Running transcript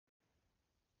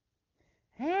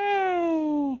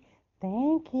Hi,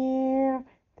 thank you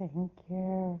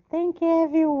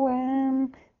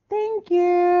everyone. Thank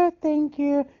you.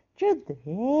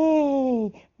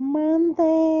 Today,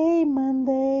 Monday.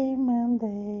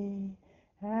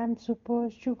 I'm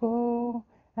supposed to go,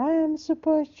 I'm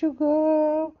supposed to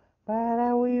go, but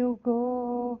I will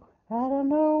go. I don't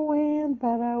know when,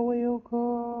 but I will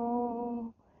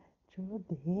go.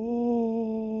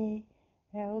 Today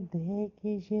é o dia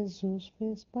que Jesus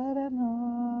fez para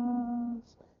nós.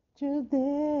 Today,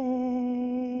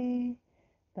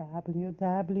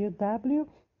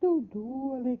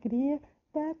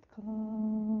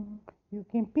 www.dudualegria.com. You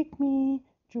can pick me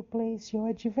to place your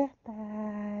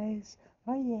advertise.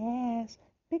 Oh yes,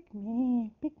 pick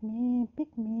me.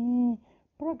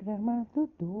 Programa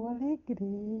Dudu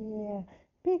Alegria.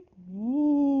 Pick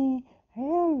me.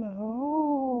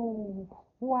 Hello.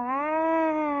 Wow.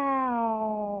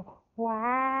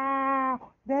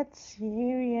 That's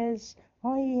serious.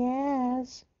 Oh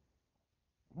yes.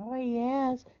 Oh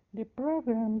yes. The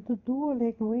program Dudu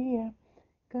Alegria.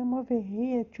 Come over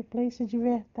here to place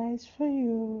advertise for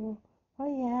you. Oh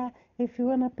yeah. If you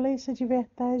wanna place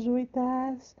advertise with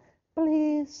us,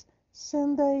 please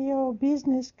send your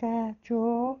business card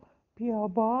to PO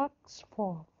Box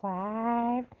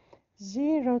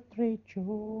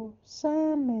 45032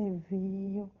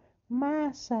 Somerville,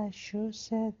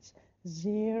 Massachusetts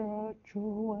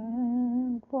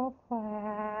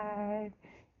 02145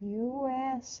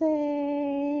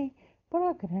 USA.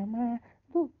 Programa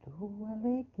Dudu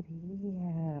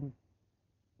Alegria.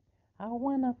 I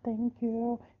wanna thank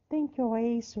you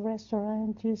Ace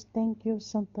Restaurantes, thank you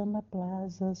Santana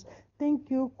Plazas,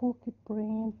 thank you Cookie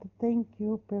Print, thank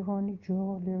you Peroni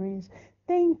Jewelries,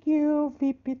 thank you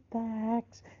VIP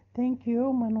Tax, thank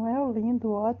you Manuel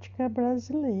Lindo Ótica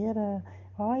Brasileira.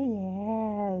 Oh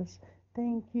yes.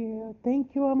 Thank you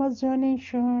Amazon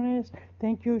Insurance,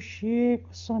 thank you Chico,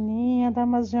 Soninha da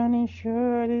Amazon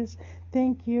Insurance,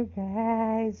 thank you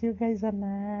guys are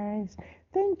nice.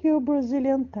 Thank you,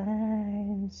 Brazilian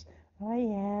Times. Oh,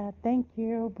 yeah. Thank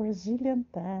you, Brazilian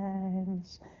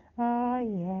Times. Oh,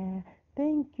 yeah.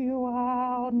 Thank you,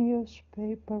 all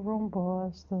newspaper from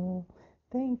Boston.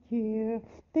 Thank you.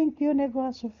 Thank you,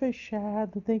 Negócio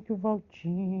Fechado. Thank you,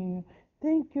 Valtinho.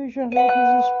 Thank you, Jornal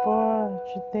do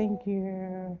Esporte.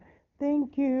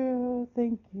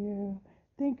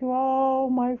 Thank you, all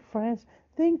my friends.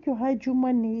 Thank you, Rádio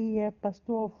Mania,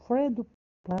 Pastor Alfredo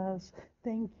Plus.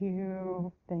 Thank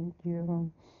you.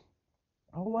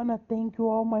 I wanna thank you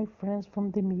all my friends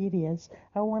from the medias.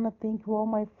 I wanna thank you all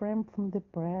my friends from the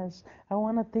press. I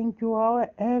wanna thank you all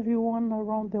everyone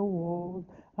around the world.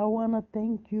 I wanna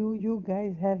thank you. You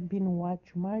guys have been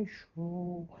watching my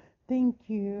show. Thank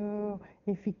you.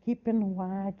 If you keep on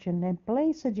watching and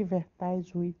place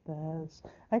advertise with us.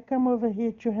 I come over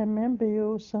here to remember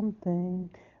you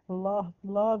something.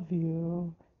 Love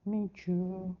you. Me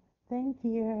too. Thank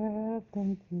you.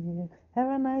 Have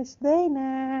a nice day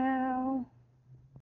now.